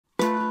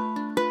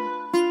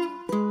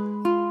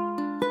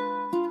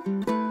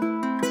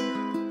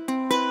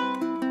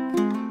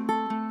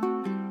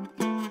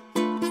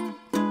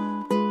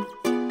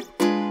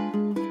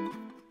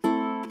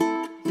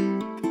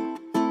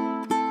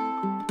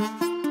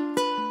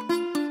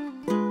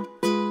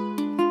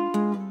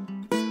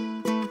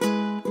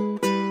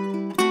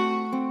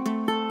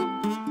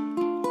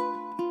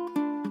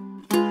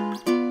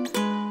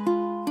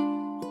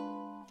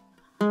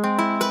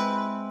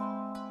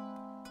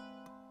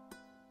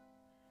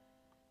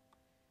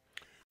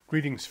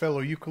Greetings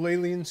fellow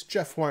ukuleleans,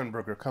 Jeff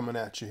Weinberger coming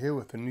at you here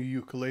with a new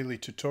ukulele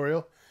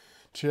tutorial.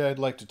 Today I'd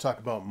like to talk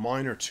about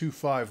minor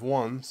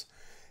 2-5-1s,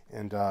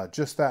 and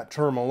just that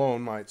term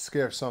alone might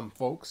scare some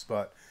folks,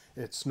 but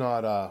it's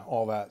not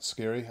all that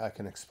scary. I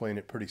can explain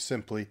it pretty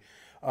simply.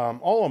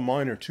 All a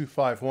minor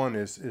 2-5-1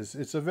 is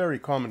it's a very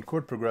common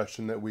chord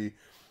progression that we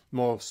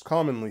most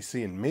commonly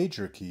see in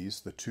major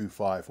keys, the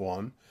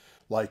 2-5-1,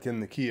 like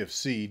in the key of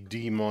C,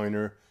 D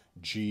minor,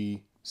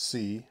 G,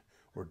 C,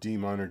 or D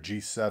minor,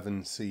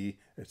 G7, C,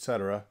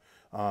 etc.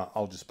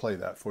 I'll just play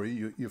that for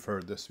you. You've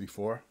heard this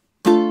before.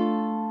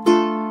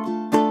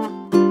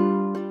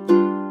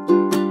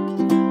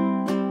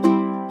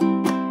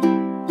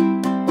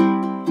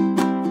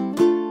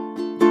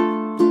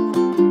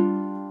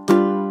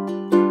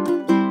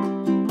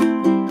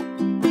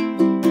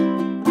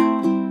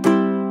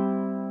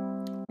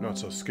 Not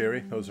so scary.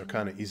 Those are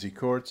kind of easy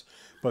chords.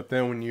 But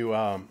then when you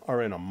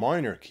are in a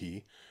minor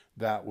key,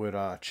 that would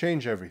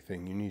change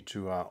everything. You need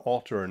to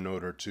alter a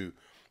note or two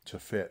to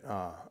fit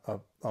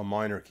a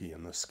minor key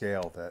in the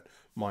scale that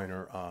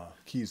minor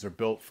keys are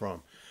built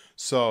from.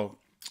 So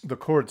the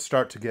chords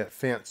start to get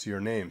fancier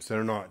names.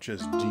 They're not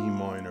just D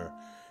minor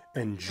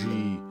and G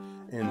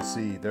and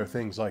C. They're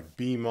things like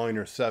B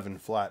minor 7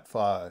 flat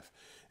 5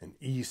 and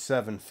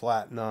E7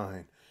 flat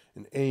 9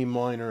 and A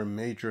minor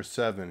major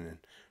 7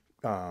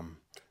 and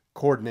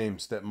chord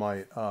names that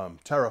might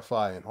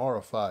terrify and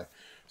horrify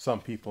some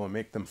people and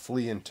make them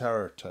flee in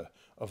terror to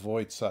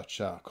avoid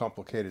such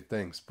complicated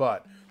things.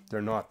 But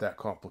they're not that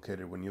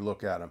complicated when you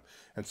look at them.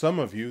 And some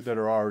of you that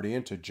are already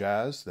into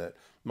jazz, that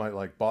might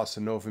like Bossa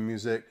Nova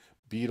music,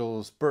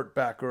 Beatles, Burt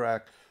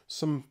Bacharach,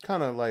 some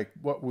kind of like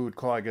what we would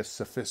call, I guess,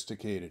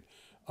 sophisticated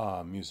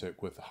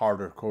music with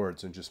harder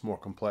chords and just more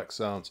complex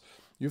sounds.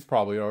 You've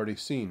probably already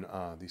seen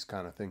these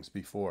kind of things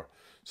before.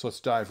 So let's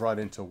dive right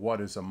into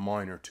what is a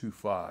minor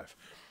 2-5.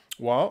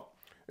 Well,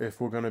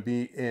 if we're going to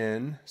be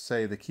in,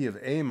 say, the key of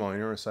A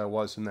minor, as I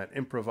was in that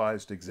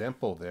improvised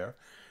example there,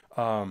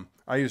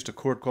 I used a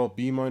chord called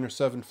B minor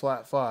 7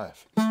 flat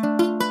 5.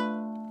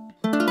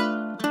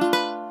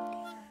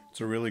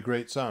 It's a really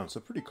great sound. It's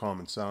a pretty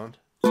common sound.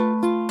 Not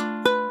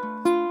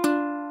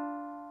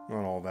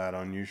all that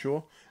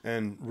unusual.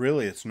 And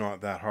really, it's not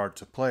that hard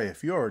to play.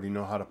 If you already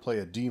know how to play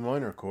a D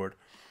minor chord,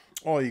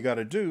 all you got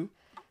to do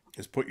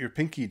is put your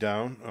pinky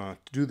down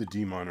to do the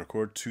D minor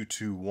chord,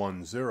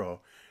 2-2-1-0,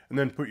 and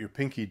then put your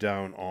pinky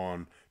down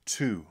on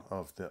 2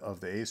 of the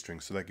A string.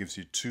 So that gives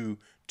you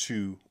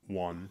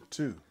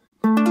 2-2-1-2.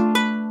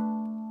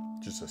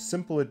 Just a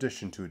simple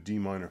addition to a D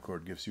minor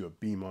chord gives you a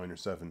B minor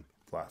 7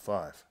 flat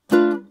 5.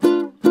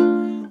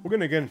 We're going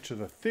to get into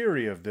the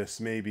theory of this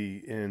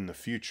maybe in the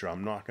future.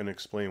 I'm not going to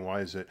explain why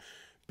is it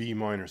B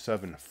minor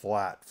 7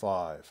 flat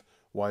 5.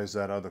 Why is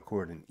that other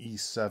chord an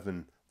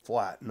E7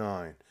 flat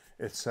 9,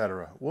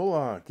 etc.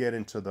 We'll get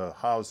into the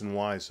hows and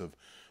whys of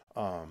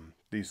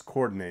these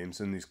chord names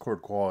and these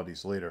chord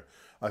qualities later.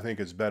 I think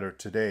it's better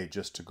today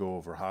just to go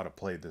over how to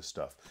play this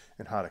stuff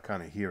and how to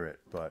kind of hear it,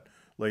 but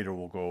later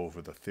we'll go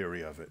over the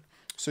theory of it.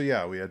 So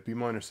yeah, we had B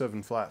minor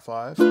 7 flat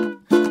 5.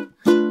 Then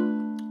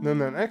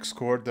the next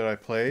chord that I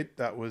played,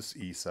 that was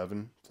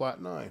E7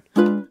 flat 9.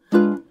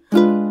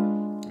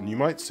 And you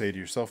might say to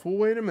yourself, well,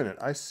 wait a minute,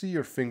 I see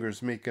your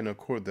fingers making a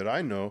chord that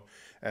I know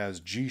as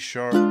G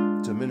sharp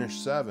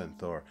diminished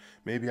 7th, or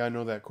maybe I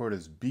know that chord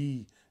as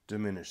B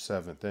diminished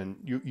 7th, and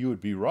you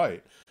would be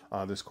right.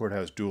 This chord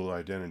has dual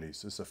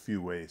identities. There's a few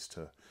ways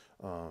to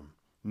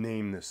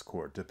name this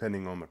chord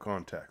depending on the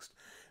context.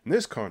 In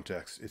this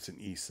context, it's an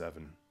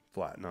E7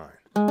 flat 9.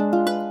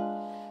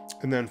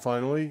 And then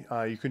finally,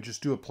 you can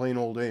just do a plain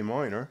old A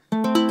minor.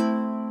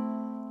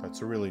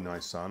 That's a really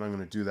nice sound. I'm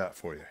going to do that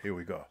for you. Here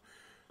we go.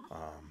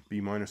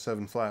 B minor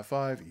 7 flat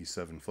 5,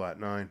 E7 flat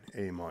 9,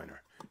 A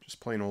minor. Just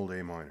plain old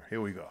A minor.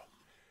 Here we go.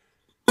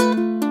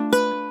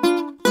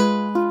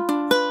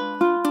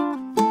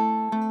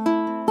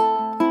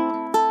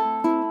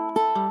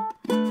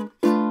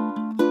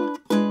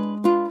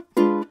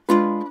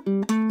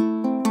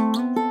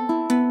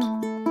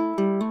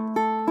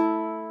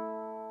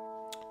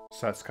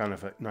 So that's kind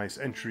of a nice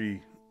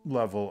entry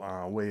level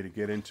way to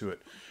get into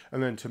it.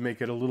 And then to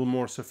make it a little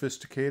more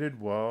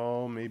sophisticated,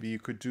 well, maybe you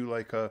could do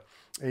like a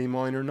A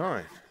minor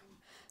 9.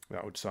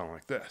 That would sound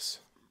like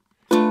this.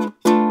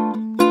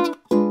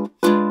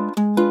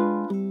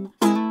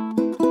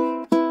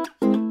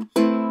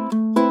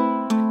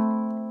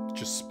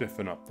 Just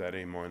spiffing up that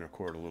A minor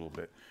chord a little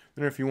bit.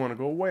 Then if you want to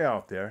go way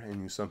out there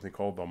and use something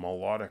called the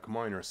melodic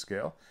minor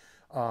scale,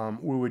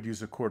 we would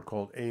use a chord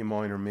called A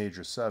minor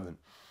major 7.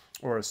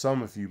 Or as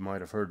some of you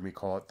might have heard me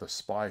call it, the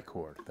spy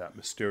chord, that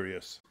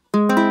mysterious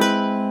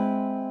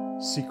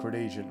secret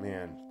agent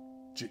man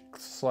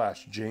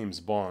 / James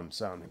Bond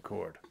sounding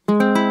chord. In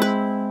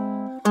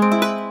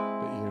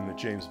the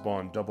James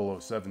Bond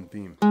 007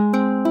 theme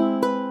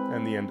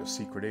and the end of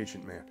Secret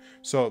Agent Man.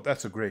 So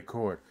that's a great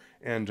chord.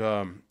 And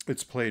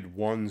it's played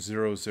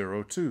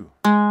 1-0-0-2.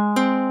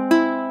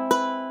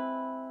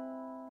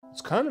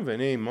 It's kind of an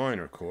A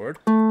minor chord,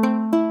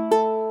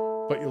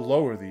 but you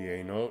lower the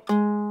A note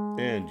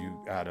and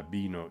you add a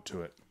B note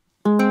to it.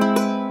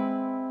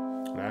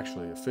 And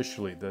actually,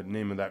 officially, the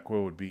name of that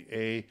chord would be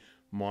A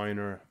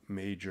minor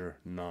major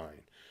 9.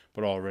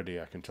 But already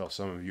I can tell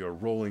some of you are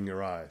rolling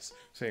your eyes,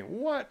 saying,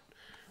 what?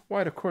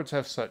 Why do chords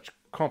have such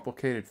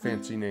complicated,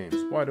 fancy names?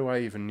 Why do I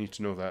even need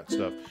to know that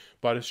stuff?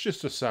 But it's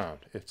just a sound.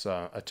 It's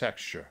a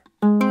texture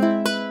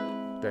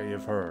that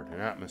you've heard,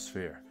 an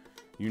atmosphere.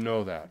 You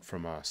know that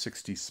from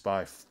 60s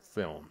spy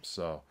films.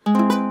 So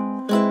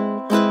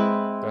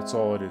that's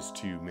all it is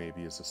to you,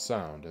 maybe, as a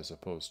sound, as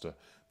opposed to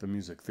the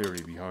music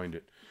theory behind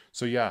it.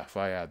 So yeah, if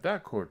I add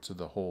that chord to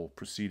the whole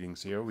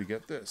proceedings here, we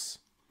get this.